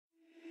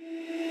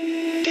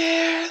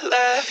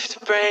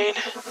left brain.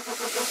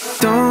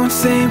 Don't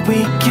say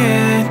we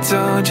can't,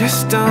 oh,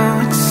 just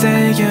don't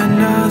say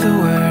another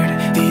word.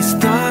 These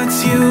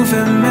thoughts you've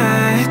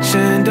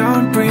imagined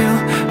aren't real,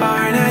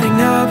 aren't adding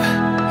up.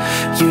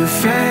 You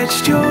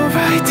fetched your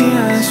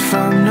ideas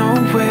from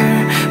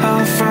nowhere,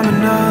 all from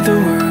another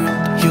world.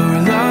 Your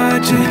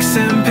logic's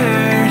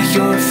impaired,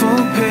 your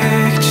full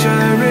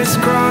picture is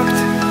cropped.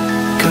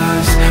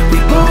 Cause we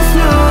both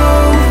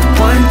know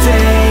one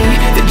day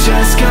that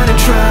just got